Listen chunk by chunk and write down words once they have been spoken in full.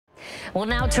Well,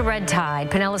 now to red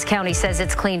tide. Pinellas County says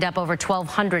it's cleaned up over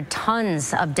 1,200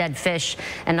 tons of dead fish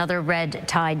and other red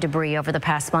tide debris over the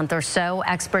past month or so.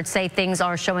 Experts say things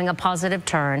are showing a positive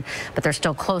turn, but they're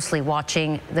still closely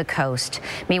watching the coast.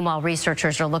 Meanwhile,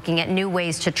 researchers are looking at new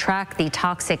ways to track the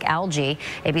toxic algae.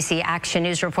 ABC Action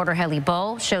News reporter Haley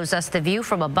Bull shows us the view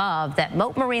from above that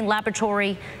Mote Marine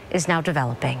Laboratory is now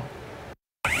developing.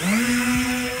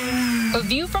 A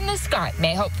view from the sky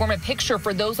may help form a picture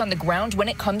for those on the ground when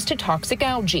it comes to toxic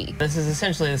algae. This is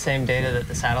essentially the same data that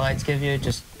the satellites give you,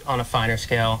 just on a finer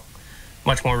scale,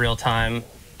 much more real time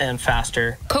and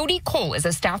faster. Cody Cole is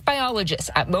a staff biologist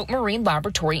at Mote Marine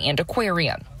Laboratory and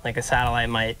Aquarium. Like a satellite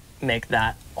might make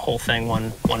that whole thing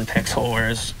one pixel,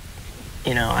 whereas,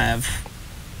 you know, I have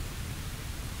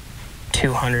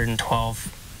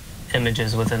 212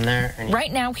 images within there.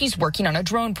 Right now, he's working on a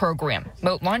drone program.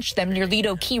 Mote launched them near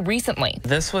Lido Key recently.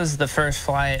 This was the first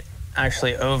flight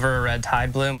actually over a red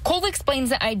tide bloom. Cole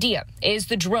explains the idea is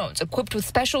the drones equipped with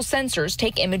special sensors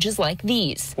take images like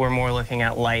these. We're more looking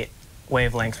at light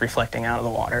wavelengths reflecting out of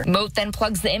the water. Mote then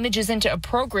plugs the images into a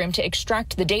program to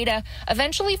extract the data,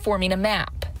 eventually forming a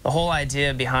map. The whole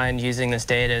idea behind using this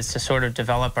data is to sort of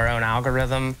develop our own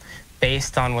algorithm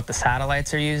based on what the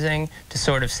satellites are using to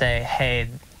sort of say, hey,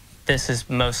 this is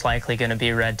most likely going to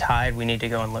be red tide. We need to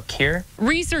go and look here.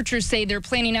 Researchers say they're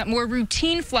planning out more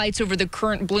routine flights over the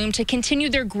current bloom to continue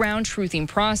their ground truthing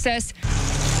process.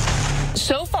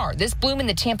 So far, this bloom in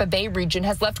the Tampa Bay region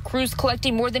has left crews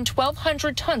collecting more than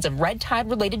 1,200 tons of red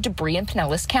tide-related debris in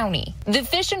Pinellas County. The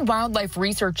Fish and Wildlife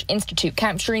Research Institute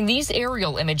capturing these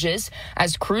aerial images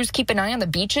as crews keep an eye on the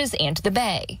beaches and the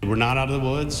bay. We're not out of the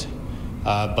woods.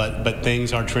 But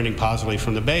things are trending positively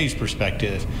from the bay's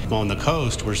perspective. On the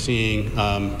coast, we're seeing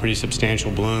pretty substantial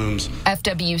blooms.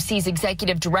 FWC's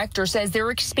executive director says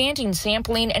they're expanding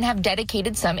sampling and have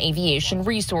dedicated some aviation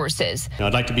resources.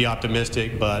 I'd like to be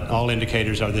optimistic, but all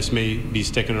indicators are this may be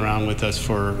sticking around with us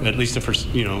for at least the first,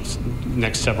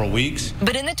 next several weeks.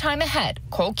 But in the time ahead,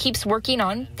 Cole keeps working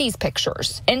on these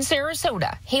pictures. In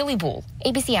Sarasota, Haley Bull,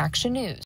 ABC Action News.